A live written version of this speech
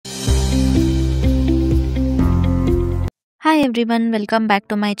Hi everyone, welcome back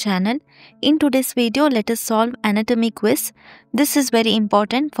to my channel. In today's video, let us solve anatomy quiz. This is very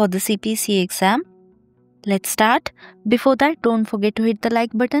important for the CPC exam. Let's start. Before that, don't forget to hit the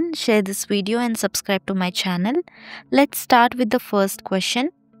like button, share this video and subscribe to my channel. Let's start with the first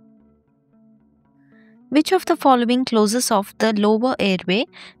question. Which of the following closes off the lower airway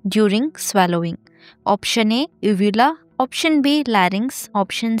during swallowing? Option A, uvula. Option B, larynx.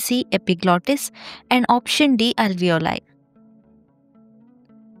 Option C, epiglottis. And option D, alveoli.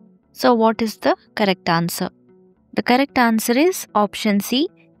 So what is the correct answer? The correct answer is option C,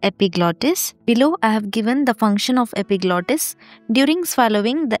 epiglottis. Below I have given the function of epiglottis. During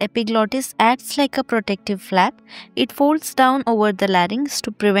swallowing, the epiglottis acts like a protective flap. It folds down over the larynx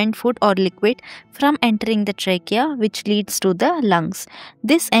to prevent food or liquid from entering the trachea, which leads to the lungs.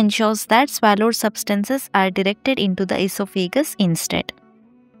 This ensures that swallowed substances are directed into the esophagus instead.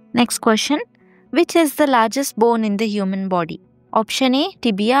 Next question. Which is the largest bone in the human body? Option A,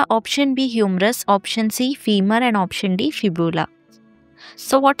 tibia, option B, humerus, option C, femur and option D, fibula.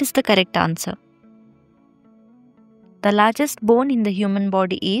 So what is the correct answer? The largest bone in the human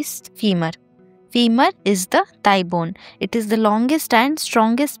body is femur. Femur is the thigh bone. It is the longest and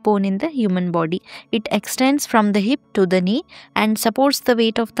strongest bone in the human body. It extends from the hip to the knee and supports the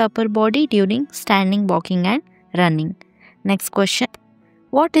weight of the upper body during standing, walking and running. Next question.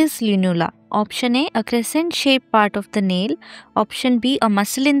 What is lunula? Option A, a crescent-shaped part of the nail. Option B, a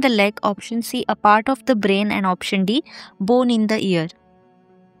muscle in the leg. Option C, a part of the brain. And option D, bone in the ear.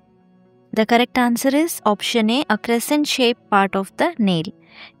 The correct answer is option A, a crescent-shaped part of the nail.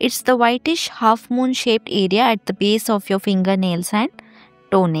 It's the whitish half-moon shaped area at the base of your fingernails and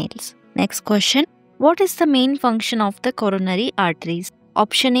toenails. Next question. What is the main function of the coronary arteries?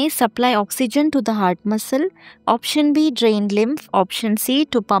 Option A, supply oxygen to the heart muscle. Option B, drain lymph. Option C,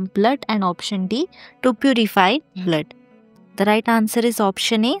 to pump blood. And option D, to purify blood. The right answer is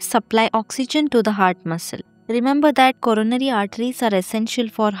option A, supply oxygen to the heart muscle. Remember that coronary arteries are essential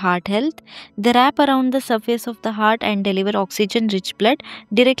for heart health. They wrap around the surface of the heart and deliver oxygen-rich blood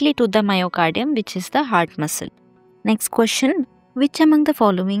directly to the myocardium, which is the heart muscle. Next question. Which among the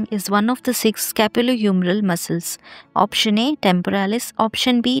following is one of the 6 scapulohumeral muscles? Option A, temporalis,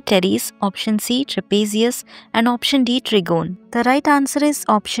 option B, teres, option C, trapezius, and option D, trigone. The right answer is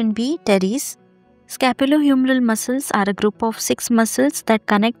option B, teres. Scapulohumeral muscles are a group of 6 muscles that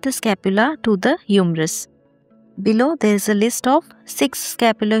connect the scapula to the humerus. Below there is a list of 6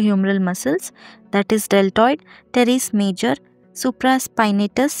 scapulohumeral muscles, that is deltoid, teres major,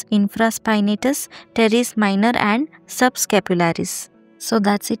 supraspinatus, infraspinatus, teres minor and subscapularis. So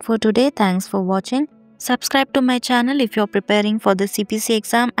that's it for today. Thanks for watching. Subscribe to my channel if you're preparing for the CPC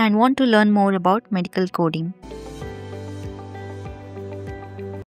exam and want to learn more about medical coding.